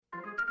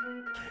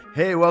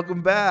Hey,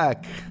 welcome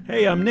back.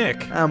 Hey, I'm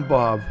Nick. I'm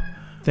Bob.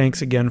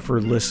 Thanks again for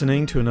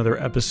listening to another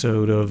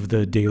episode of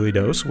The Daily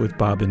Dose with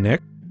Bob and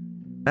Nick.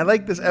 I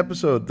like this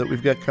episode that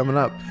we've got coming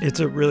up. It's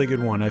a really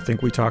good one. I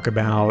think we talk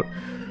about,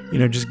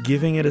 just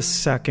giving it a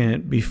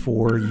second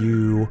before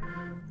you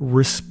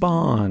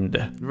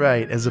respond.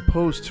 Right, as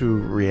opposed to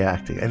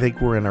reacting. I think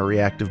we're in a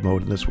reactive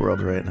mode in this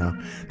world right now.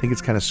 I think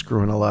it's kind of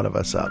screwing a lot of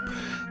us up.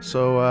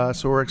 So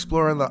we're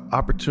exploring the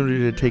opportunity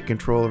to take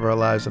control of our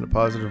lives in a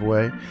positive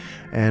way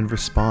and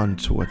respond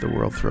to what the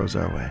world throws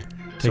our way.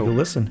 Take a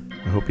listen.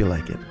 I hope you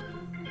like it.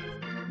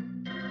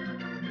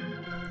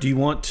 Do you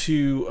want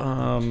to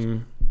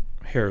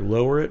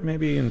lower it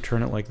maybe and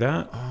turn it like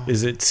that?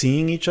 Is it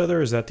seeing each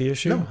other? Is that the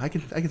issue? No, I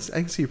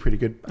can see you pretty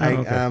good. Oh,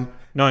 okay.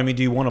 No, I mean,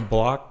 do you want to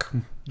block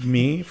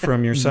me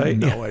from your site?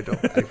 No, I don't.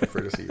 I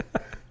prefer to see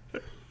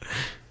you.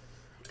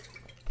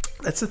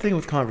 That's the thing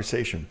with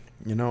conversation.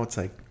 It's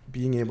like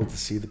being able to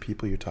see the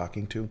people you're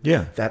talking to.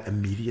 Yeah. That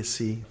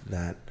immediacy,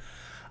 that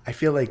I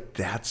feel like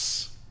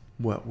that's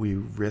what we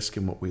risk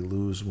and what we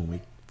lose when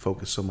we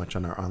focus so much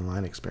on our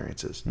online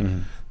experiences.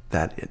 Mm-hmm.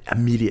 That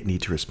immediate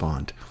need to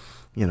respond.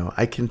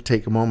 I can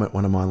take a moment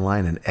when I'm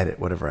online and edit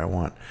whatever I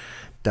want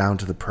down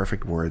to the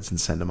perfect words and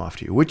send them off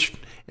to you, which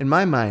in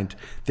my mind,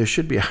 there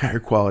should be a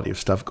higher quality of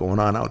stuff going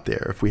on out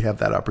there if we have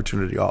that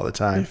opportunity all the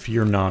time. If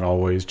you're not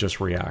always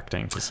just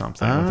reacting to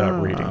something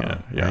without reading it.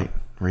 Yeah. Right.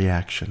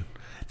 Reaction.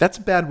 That's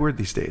a bad word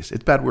these days.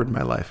 It's a bad word in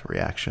my life,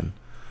 reaction,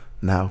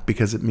 now,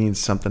 because it means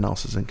something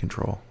else is in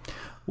control.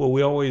 Well,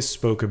 we always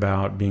spoke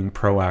about being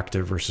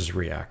proactive versus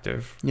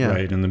reactive,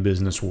 right? In the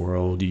business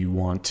world, you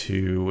want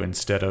to,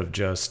 instead of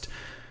just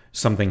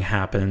something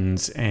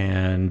happens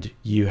and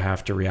you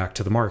have to react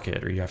to the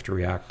market or you have to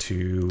react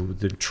to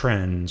the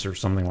trends or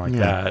something like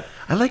that.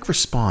 I like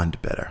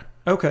respond better.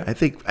 Okay. I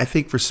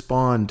think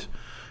respond,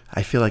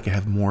 I feel like I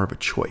have more of a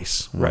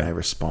choice when I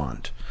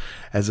respond,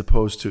 as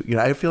opposed to,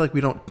 I feel like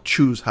we don't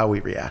choose how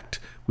we react.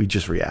 We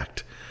just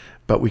react,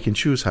 but we can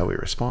choose how we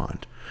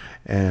respond.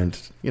 And,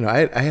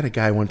 I had a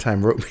guy one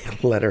time wrote me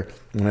a letter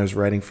when I was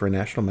writing for a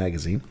national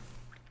magazine.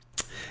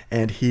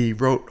 And he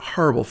wrote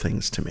horrible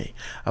things to me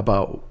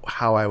about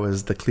how I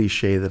was the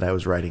cliche that I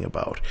was writing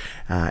about.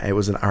 It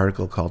was an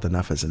article called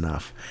Enough is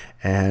Enough.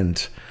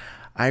 And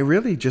I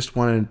really just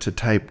wanted to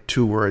type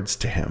 2 words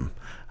to him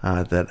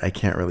that I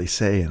can't really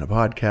say in a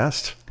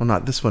podcast. Well,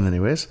 not this one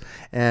anyways.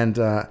 And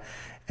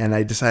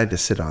I decided to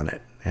sit on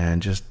it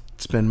and just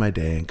spend my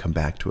day and come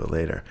back to it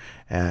later.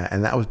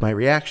 And that was my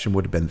reaction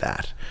would have been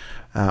that.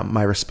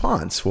 My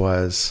response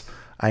was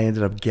I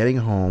ended up getting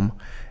home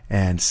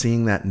and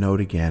seeing that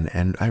note again,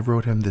 and I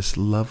wrote him this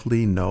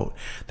lovely note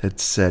that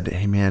said,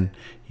 hey man,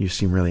 you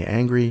seem really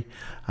angry.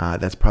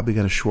 That's probably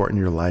going to shorten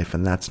your life,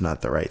 and that's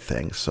not the right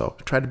thing. So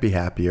try to be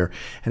happier.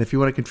 And if you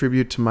want to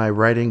contribute to my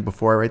writing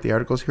before I write the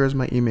articles, here's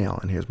my email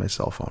and here's my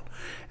cell phone.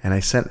 And I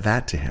sent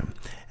that to him.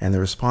 And the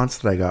response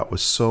that I got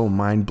was so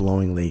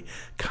mind-blowingly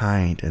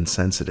kind and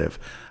sensitive.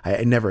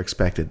 I never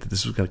expected that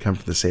this was going to come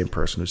from the same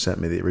person who sent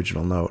me the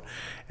original note.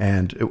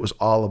 And it was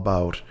all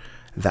about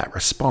that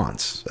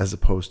response as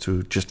opposed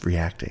to just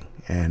reacting.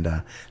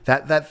 And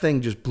that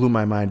thing just blew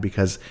my mind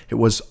because it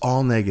was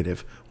all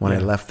negative when I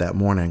left that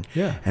morning.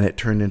 Yeah. And it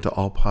turned into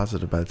all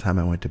positive by the time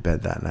I went to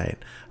bed that night.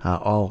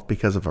 All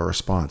because of a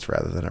response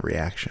rather than a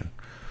reaction.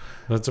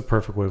 That's a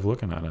perfect way of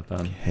looking at it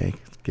then. Hey,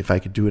 if I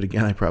could do it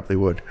again, I probably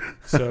would.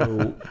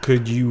 So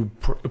could you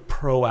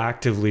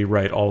proactively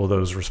write all of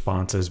those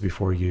responses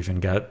before you even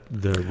get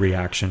the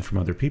reaction from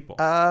other people?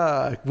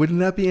 Wouldn't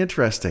that be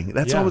interesting?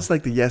 That's almost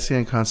like the yes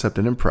and concept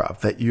in improv,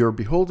 that you're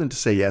beholden to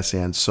say yes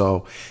and,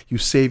 so you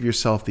save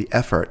yourself the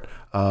effort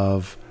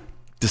of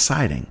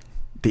deciding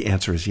the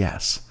answer is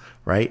yes.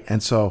 Right?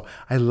 And so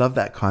I love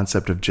that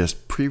concept of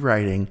just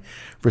pre-writing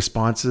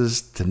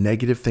responses to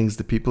negative things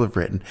that people have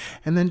written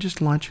and then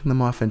just launching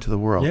them off into the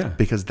world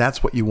because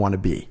that's what you want to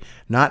be.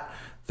 Not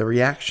the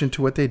reaction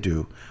to what they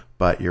do,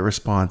 but your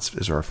response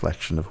is a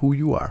reflection of who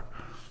you are.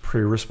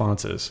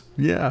 Pre-responses.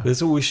 Yeah. This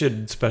is what we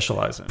should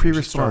specialize in.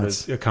 Pre-response.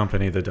 Start a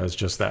company that does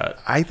just that.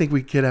 I think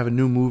we could have a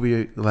new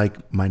movie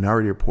like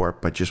Minority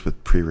Report, but just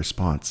with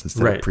pre-response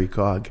instead of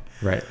precog.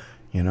 Right.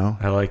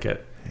 I like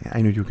it.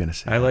 I knew you were going to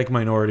say I like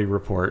Minority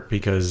Report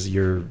because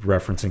you're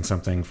referencing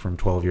something from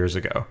 12 years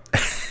ago.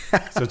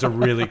 So it's a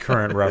really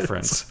current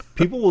reference.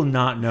 People will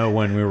not know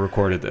when we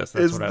recorded this.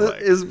 That's what I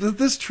like. Is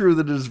this true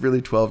that it is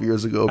really 12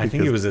 years ago? I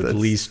think it was at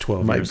least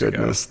 12 years ago. My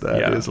goodness,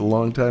 that is a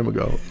long time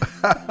ago.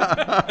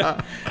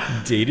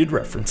 Dated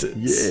references.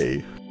 Yay.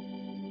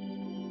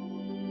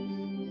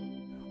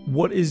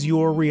 What is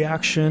your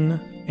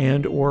reaction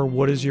and or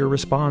what is your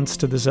response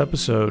to this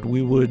episode?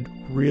 We would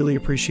really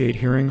appreciate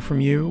hearing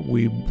from you.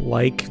 We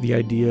like the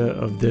idea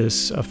of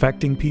this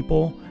affecting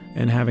people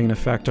and having an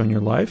effect on your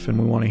life, and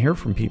we want to hear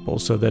from people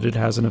so that it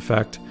has an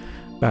effect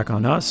back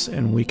on us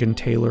and we can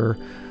tailor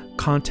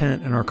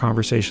content and our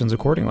conversations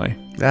accordingly.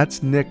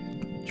 That's Nick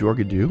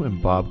Jorgadue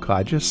and Bob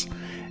Codges,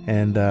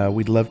 and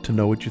we'd love to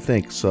know what you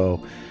think.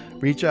 So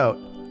reach out,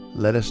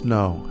 let us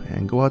know,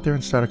 and go out there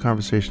and start a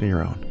conversation of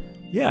your own.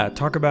 Yeah,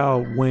 talk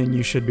about when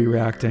you should be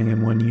reacting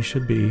and when you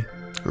should be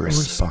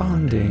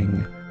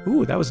Responding.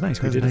 Ooh, that was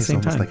nice. We did it at the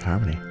same time. Like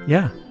harmony.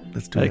 Yeah.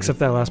 Let's do it. Except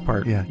that last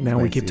part. Yeah. Now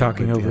we keep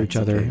talking over each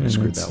other, and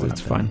Screwed that one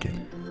it's up fun.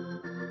 then.